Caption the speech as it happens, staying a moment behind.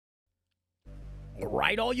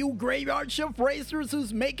Right, all you graveyard shift racers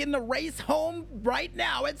who's making the race home right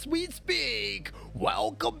now as we speak,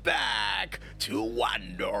 welcome back to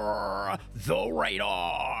Under the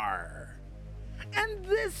Radar. And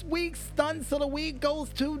this week's Stunts of the Week goes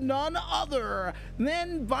to none other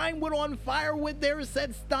than Vinewood on Fire with their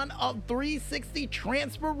said stunt of 360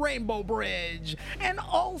 Transfer Rainbow Bridge, and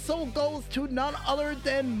also goes to none other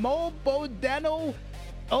than Mo Bodeno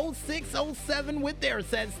 0607 with their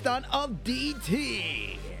said stunt of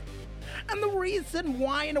DT. And the reason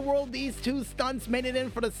why in the world these two stunts made it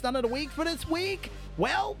in for the stunt of the week for this week,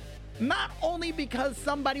 well, not only because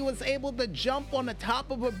somebody was able to jump on the top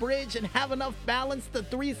of a bridge and have enough balance to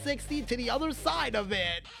 360 to the other side of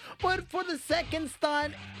it, but for the second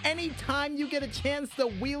stunt, anytime you get a chance to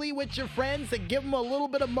wheelie with your friends and give them a little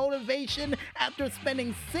bit of motivation after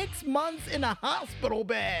spending 6 months in a hospital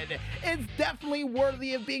bed, it's definitely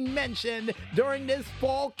worthy of being mentioned during this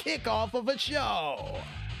fall kickoff of a show.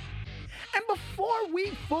 And before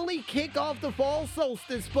we fully kick off the fall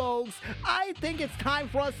solstice, folks, I think it's time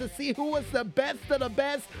for us to see who was the best of the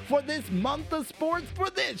best for this month of sports for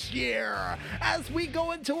this year, as we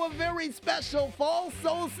go into a very special fall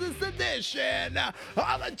solstice edition of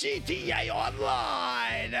the GTA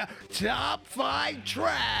Online Top 5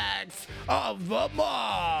 Tracks of the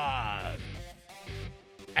Month.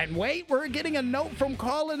 And wait, we're getting a note from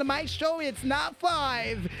Colin to my show. It's not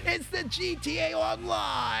 5. It's the GTA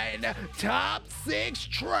Online Top 6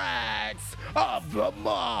 Tracks of the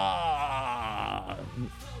Month.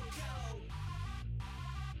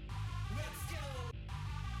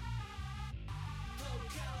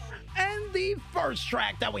 And the first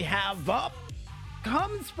track that we have up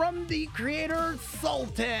comes from the creator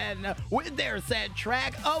Sultan with their said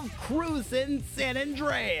track of Cruisin' San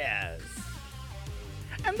Andreas.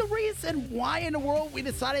 And the reason why in the world we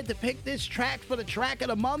decided to pick this track for the track of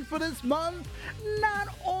the month for this month, not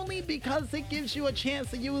only because it gives you a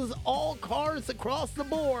chance to use all cars across the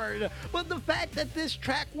board, but the fact that this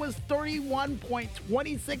track was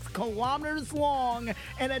 31.26 kilometers long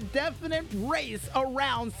and a definite race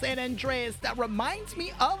around San Andreas that reminds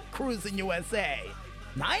me of Cruisin' USA.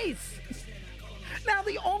 Nice! Now,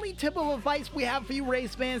 the only tip of advice we have for you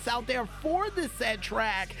race fans out there for this said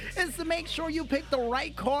track is to make sure you pick the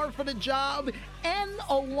right car for the job, and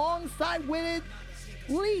alongside with it,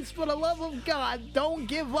 please, for the love of God, don't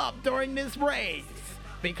give up during this race.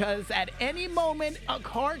 Because at any moment, a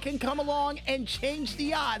car can come along and change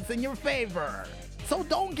the odds in your favor. So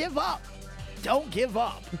don't give up. Don't give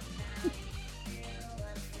up.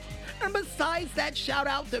 And besides that, shout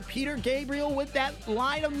out to Peter Gabriel with that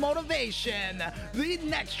line of motivation. The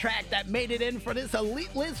next track that made it in for this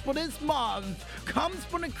elite list for this month comes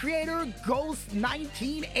from the creator Ghost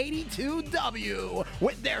 1982W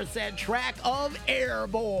with their said track of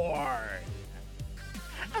Airborne.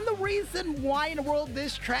 And the reason why in the world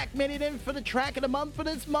this track made it in for the track of the month for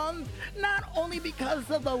this month, not only because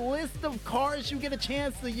of the list of cars you get a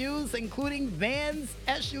chance to use, including vans,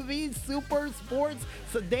 SUVs, super sports,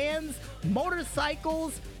 sedans,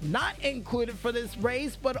 motorcycles, not included for this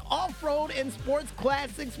race, but off-road and sports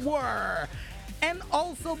classics were. And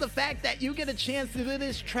also the fact that you get a chance to do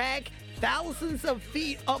this track thousands of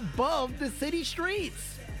feet above the city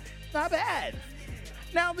streets. Not bad.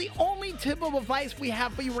 Now, the only tip of advice we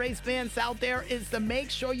have for you race fans out there is to make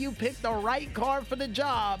sure you pick the right car for the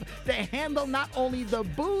job to handle not only the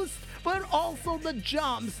boost, but also the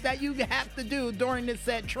jumps that you have to do during this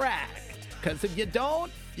said track. Because if you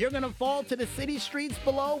don't, you're going to fall to the city streets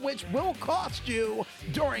below, which will cost you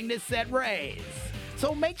during this said race.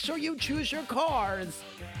 So make sure you choose your cars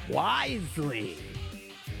wisely.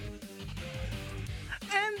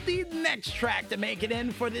 And the next track to make it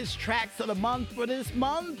in for this Tracks of the Month for this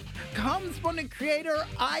month comes from the creator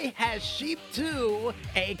I Has Sheep 2,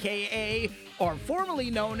 aka, or formerly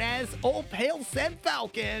known as Old Pale Said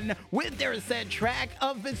Falcon, with their said track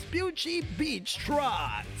of Vespucci Beach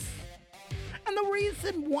Trots. And the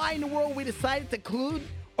reason why in the world we decided to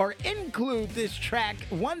include this track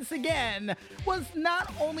once again was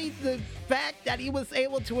not only the fact that he was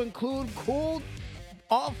able to include cool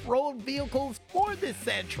off-road vehicles for this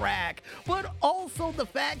said track, but also the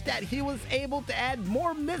fact that he was able to add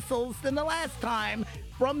more missiles than the last time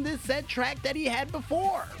from this said track that he had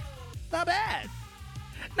before. Not bad.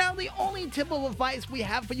 Now, the only tip of advice we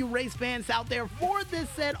have for you race fans out there for this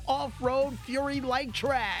said off-road Fury-like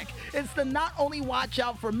track is to not only watch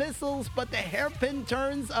out for missiles, but the hairpin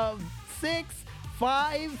turns of 6,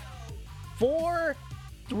 5, 4,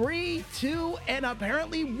 3, 2, and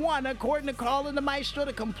apparently 1, according to Colin the Maestro,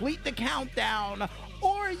 to complete the countdown.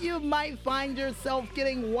 Or you might find yourself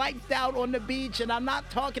getting wiped out on the beach, and I'm not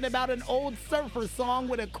talking about an old surfer song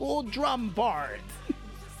with a cool drum part.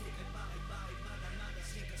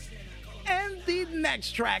 And the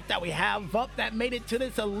next track that we have up that made it to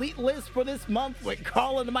this elite list for this month with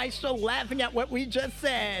Carl and the Maestro laughing at what we just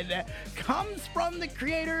said comes from the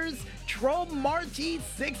creators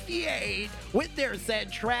Tromarty68 with their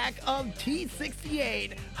said track of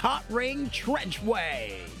T68 Hot Ring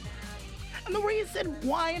Trenchway. And the reason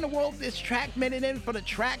why in the world this track made it in for the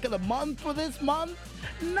track of the month for this month,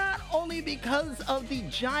 not only because of the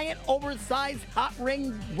giant oversized hot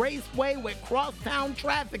ring raceway with crosstown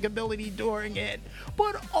traffic ability during it,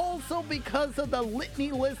 but also because of the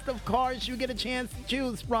litany list of cars you get a chance to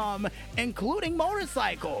choose from, including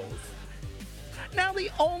motorcycles. Now,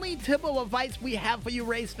 the only tip of advice we have for you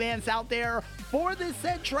race fans out there for this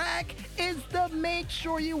said track is to make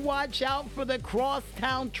sure you watch out for the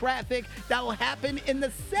crosstown traffic that will happen in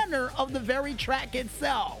the center of the very track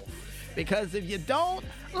itself. Because if you don't,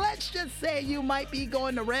 let's just say you might be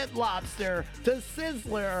going to Red Lobster, to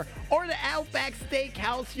Sizzler, or the Outback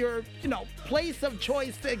Steakhouse, your, place of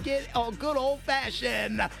choice to get a good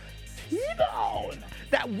old-fashioned T-bone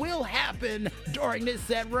that will happen during this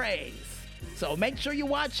said race. So make sure you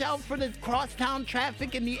watch out for the crosstown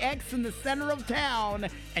traffic in the X in the center of town,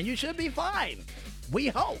 and you should be fine. We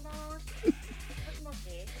hope.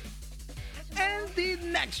 And the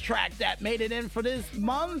next track that made it in for this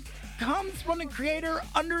month comes from the creator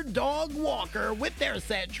Underdog Walker with their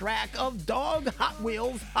said track of Dog Hot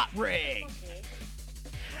Wheels Hot Ring.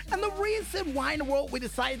 And the reason why in the world we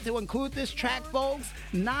decided to include this track, folks,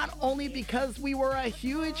 not only because we were a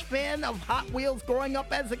huge fan of Hot Wheels growing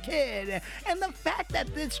up as a kid, and the fact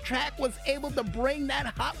that this track was able to bring that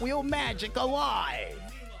Hot Wheel magic alive.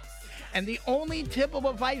 And the only tip of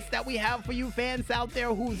advice that we have for you fans out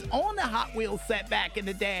there who's on the Hot Wheels set back in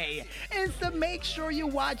the day is to make sure you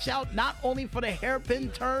watch out not only for the hairpin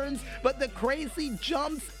turns, but the crazy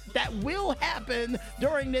jumps that will happen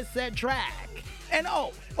during this said track. And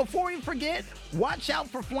before we forget, watch out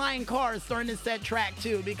for flying cars during this said track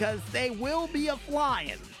too, because they will be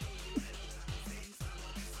a-flying.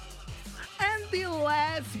 And the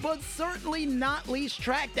last but certainly not least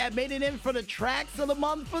track that made it in for the tracks of the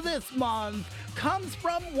month for this month comes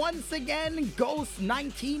from, once again, Ghost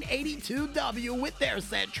 1982W with their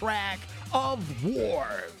said track of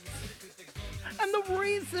Wharves. And the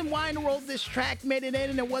reason why in the world this track made it in,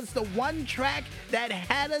 and it was the one track that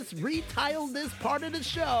had us retitle this part of the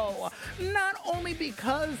show, not only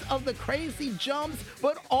because of the crazy jumps,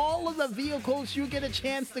 but all of the vehicles you get a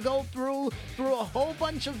chance to go through a whole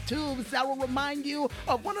bunch of tubes that will remind you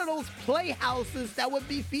of one of those playhouses that would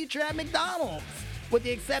be featured at McDonald's, with the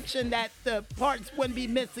exception that the parts wouldn't be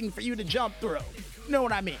missing for you to jump through. You know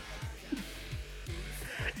what I mean?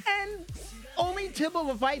 And only tip of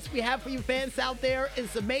advice we have for you fans out there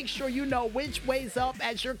is to make sure you know which way's up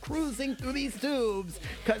as you're cruising through these tubes,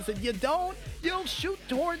 because if you don't, you'll shoot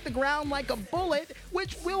toward the ground like a bullet,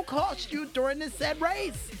 which will cost you during this said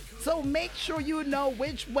race. So make sure you know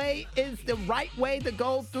which way is the right way to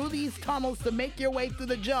go through these tunnels to make your way through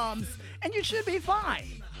the jumps, and you should be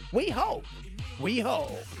fine. We hope. We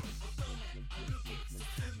hope.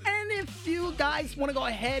 And if you guys want to go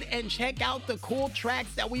ahead and check out the cool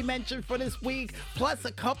tracks that we mentioned for this week, plus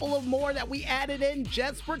a couple of more that we added in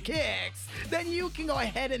just for kicks, then you can go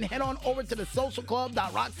ahead and head on over to the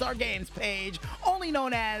socialclub.rockstargames page, only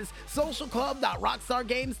known as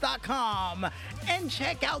socialclub.rockstargames.com, and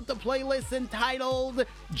check out the playlist entitled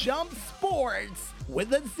Jump Sports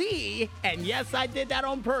with a Z, and yes, I did that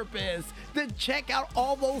on purpose, to check out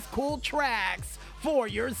all those cool tracks for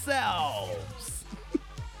yourselves.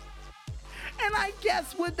 And I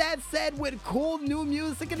guess with that said, with cool new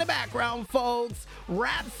music in the background, folks,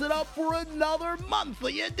 wraps it up for another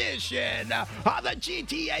monthly edition of the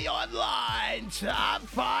GTA Online Top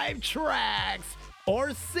 5 Tracks,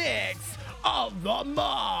 or 6 of the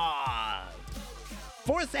month.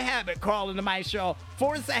 Force a habit, Carl and the Maestro.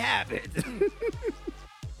 Force a habit.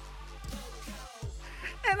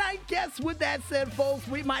 And I guess with that said, folks,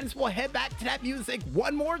 we might as well head back to that music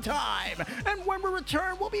one more time. And when we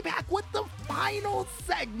return, we'll be back with the final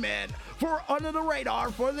segment for Under the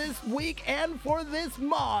Radar for this week and for this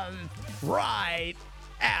month, right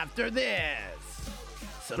after this.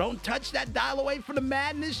 So don't touch that dial away from the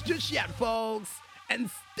madness just yet, folks, and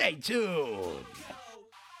stay tuned.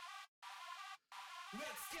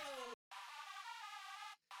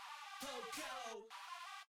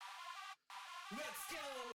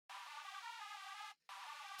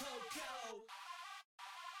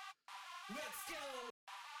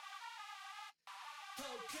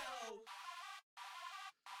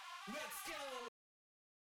 Let's go!